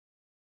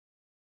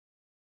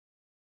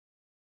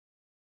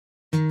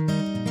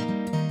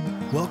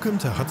Welcome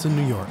to Hudson,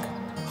 New York,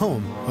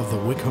 home of the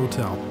Wick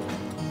Hotel.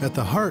 At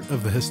the heart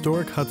of the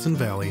historic Hudson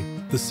Valley,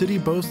 the city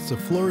boasts a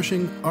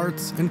flourishing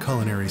arts and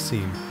culinary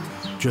scene.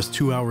 Just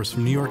 2 hours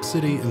from New York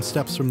City and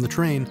steps from the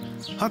train,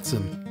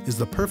 Hudson is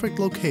the perfect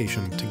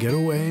location to get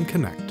away and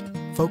connect,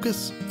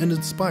 focus, and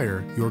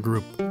inspire your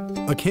group.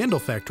 A candle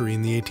factory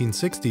in the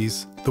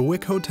 1860s, the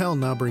Wick Hotel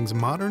now brings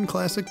modern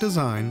classic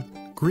design,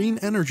 green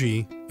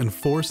energy, and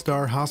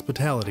 4-star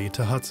hospitality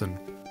to Hudson.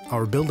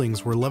 Our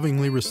buildings were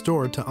lovingly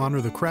restored to honor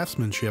the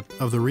craftsmanship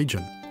of the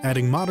region,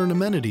 adding modern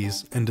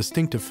amenities and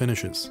distinctive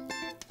finishes.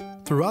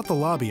 Throughout the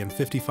lobby and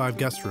 55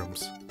 guest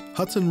rooms,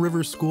 Hudson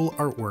River School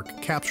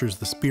artwork captures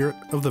the spirit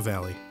of the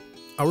valley.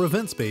 Our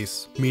event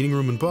space, meeting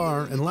room and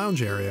bar, and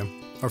lounge area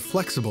are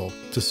flexible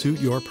to suit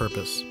your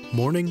purpose,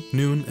 morning,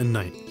 noon, and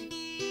night.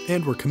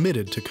 And we're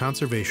committed to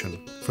conservation,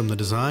 from the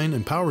design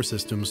and power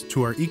systems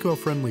to our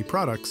eco-friendly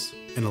products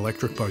and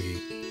electric buggy.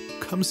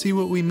 Come see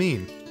what we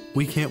mean.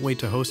 We can't wait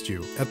to host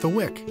you at the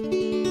Wick.